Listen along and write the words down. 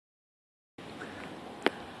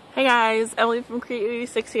Hey guys, Emily from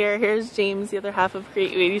Createyou86 here. Here's James, the other half of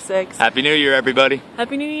Createyou86. Happy New Year, everybody.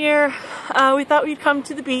 Happy New Year. We thought we'd come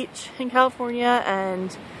to the beach in California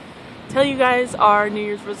and tell you guys our New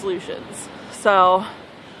Year's resolutions. So,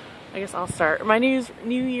 I guess I'll start. My New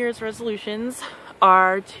Year's resolutions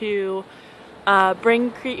are to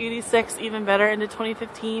bring Createyou86 even better into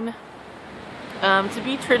 2015, to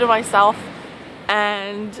be true to myself,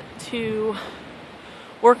 and to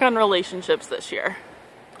work on relationships this year.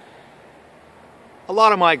 A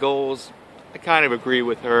lot of my goals, I kind of agree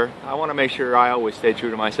with her. I want to make sure I always stay true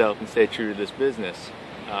to myself and stay true to this business.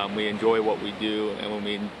 We enjoy what we do,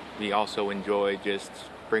 and we also enjoy just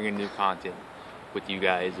bringing new content with you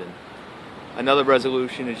guys. And another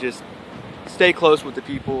resolution is just stay close with the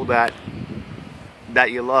people that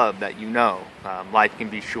you love, that you know. Life can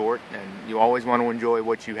be short, and you always want to enjoy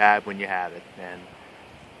what you have when you have it. And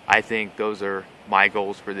I think those are my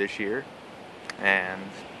goals for this year, and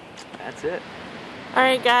that's it.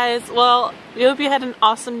 Alright guys, well, we hope you had an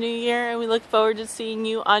awesome new year, and we look forward to seeing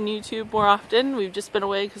you on YouTube more often. We've just been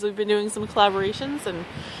away because we've been doing some collaborations, and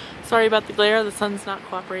sorry about the glare, the sun's not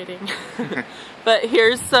cooperating. But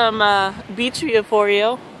here's some beach view for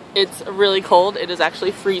you. It's really cold. It is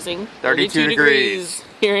actually freezing. 32 degrees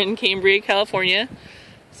here in Cambria, California.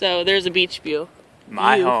 So there's a beach view.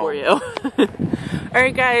 My home. For you.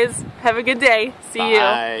 Alright guys, have a good day. See you.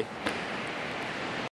 Bye.